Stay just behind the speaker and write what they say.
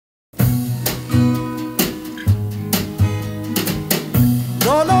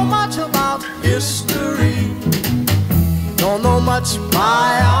much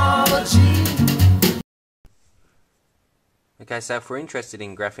biology. Okay, so if we're interested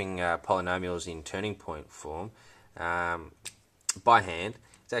in graphing polynomials in turning point form by hand,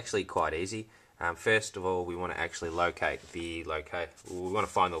 it's actually quite easy. First of all, we want to actually we want to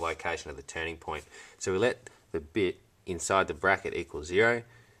find the location of the turning point. So we let the bit inside the bracket equal 0.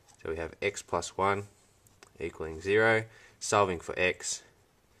 So we have x plus 1 equaling 0. Solving for x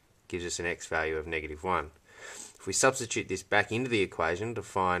gives us an x value of negative 1. If we substitute this back into the equation to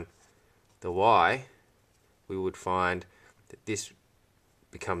find the y, we would find that this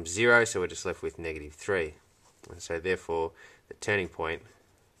becomes 0, so we're just left with negative 3. And so therefore the turning point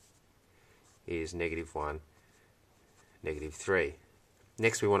is negative 1, negative 3.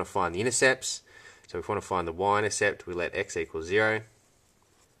 Next we want to find the intercepts. So if we want to find the y-intercept, we let x equal 0.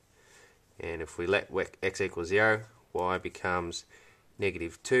 And if we let x equal 0, y becomes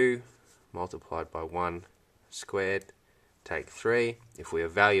negative 2 multiplied by 1 squared, take 3. If we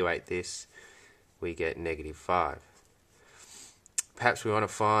evaluate this, we get negative 5. Perhaps we want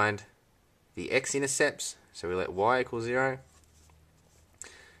to find the x-intercepts, so we let y equal 0.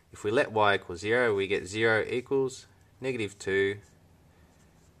 If we let y equal 0, we get 0 equals negative 2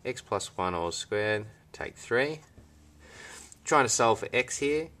 x plus 1 all squared, take 3. Trying to solve for x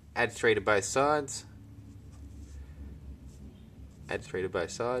here, add 3 to both sides. Add 3 to both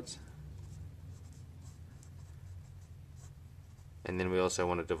sides. And then we also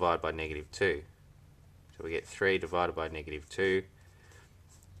want to divide by negative 2. So we get 3 divided by negative 2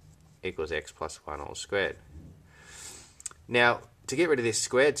 equals x plus 1 all squared. Now, to get rid of this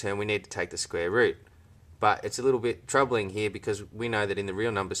squared term, we need to take the square root. But it's a little bit troubling here because we know that in the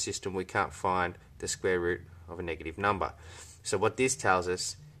real number system we can't find the square root of a negative number. So what this tells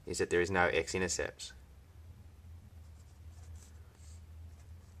us is that there is no x-intercepts.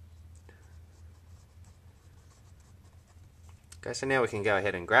 Okay, so now we can go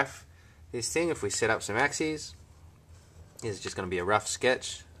ahead and graph this thing. If we set up some axes, this is just going to be a rough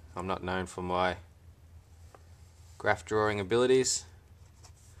sketch. I'm not known for my graph drawing abilities.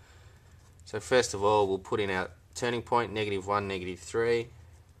 So first of all, we'll put in our turning point, negative 1, negative 3.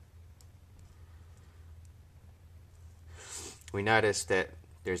 We notice that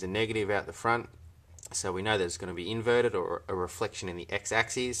there's a negative out the front, so we know that it's going to be inverted or a reflection in the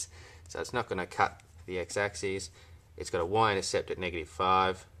x-axis. So it's not going to cut the x-axis. It's got a y-intercept at negative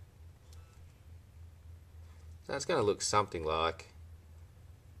 5. So it's going to look something like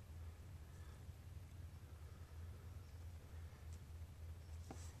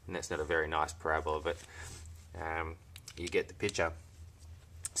and that's not a very nice parabola, but you get the picture.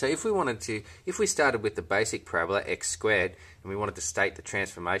 So if we started with the basic parabola x squared and we wanted to state the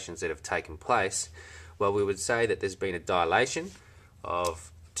transformations that have taken place, well, we would say that there's been a dilation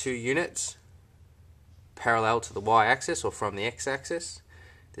of 2 units parallel to the y-axis or from the x-axis.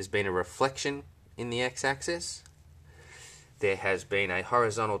 There's been a reflection in the x-axis. There has been a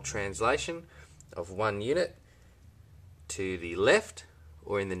horizontal translation of 1 unit to the left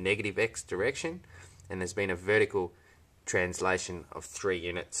or in the negative x direction, and there's been a vertical translation of 3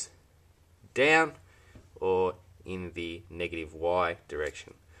 units down or in the negative y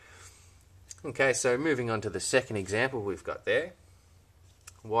direction. Okay, so moving on to the second example we've got there.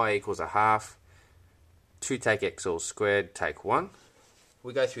 Y equals a half, 2 take x all squared, take 1.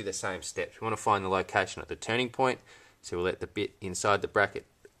 We go through the same steps. We want to find the location at the turning point, so we'll let the bit inside the bracket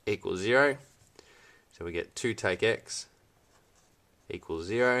equal 0. So we get 2 take x equals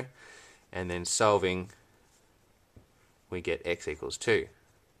 0, and then solving we get x equals 2.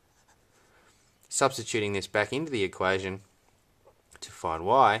 Substituting this back into the equation to find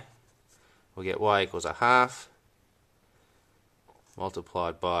y, we'll get y equals a half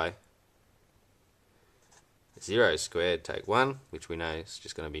multiplied by 0 squared, take 1, which we know is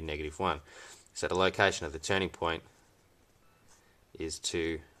just going to be negative 1. So the location of the turning point is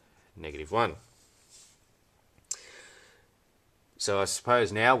 2, negative 1. So I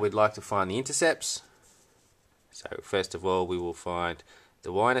suppose now we'd like to find the intercepts. So first of all we will find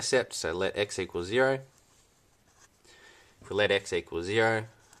the y-intercept, so let x equal 0. If we let x equal 0,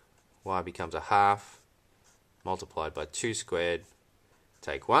 y becomes a half multiplied by 2 squared,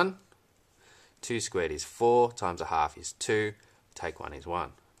 take 1. 2 squared is 4, times a half is 2, take 1 is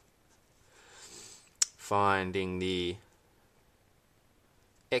 1. Finding the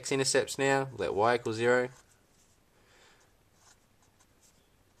x-intercepts now, let y equal 0.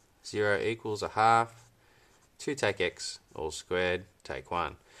 0 equals a half, 2 take x all squared, take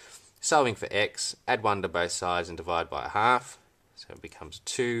 1. Solving for x, add 1 to both sides and divide by a half, so it becomes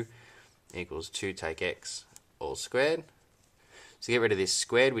 2 equals 2 take x all squared. to get rid of this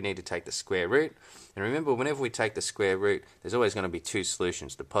squared, we need to take the square root. And remember, whenever we take the square root, there's always going to be two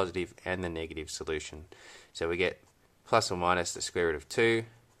solutions, the positive and the negative solution. So we get plus or minus the square root of 2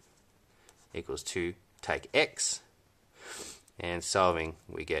 equals 2, take x, and solving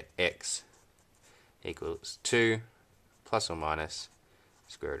we get x equals 2 plus or minus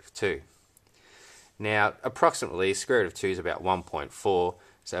square root of 2. Now, approximately, square root of 2 is about 1.4,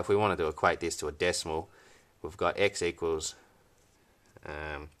 so if we wanted to equate this to a decimal, we've got x equals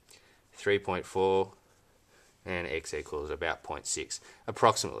 3.4 and x equals about 0.6,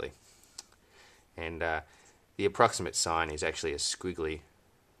 approximately. And the approximate sign is actually a squiggly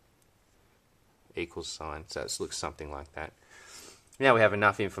equals sign, so it looks something like that. Now we have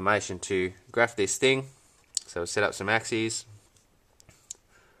enough information to graph this thing, so we'll set up some axes,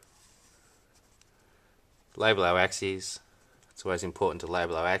 label our axes. It's always important to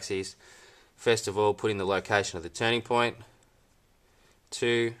label our axes. First of all, put in the location of the turning point,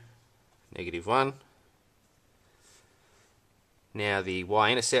 2, -1. Now the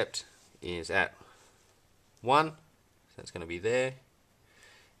y-intercept is at 1, so that's going to be there,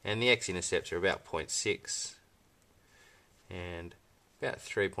 and the x-intercepts are about 0.6 and about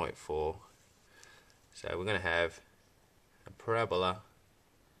 3.4. So we're going to have a parabola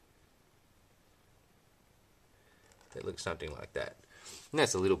that looks something like that. And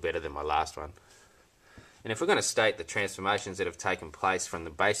that's a little better than my last one. And if we're going to state the transformations that have taken place from the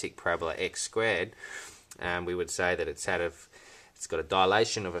basic parabola x squared, we would say that it's got a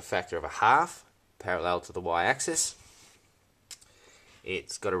dilation of a factor of 1/2 parallel to the y-axis.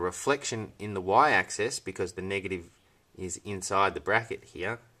 It's got a reflection in the y-axis because the negative is inside the bracket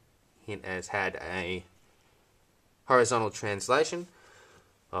here. It has had a horizontal translation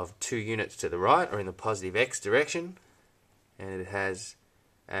of 2 units to the right or in the positive x direction, and it has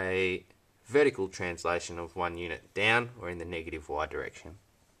a vertical translation of 1 unit down or in the negative y direction.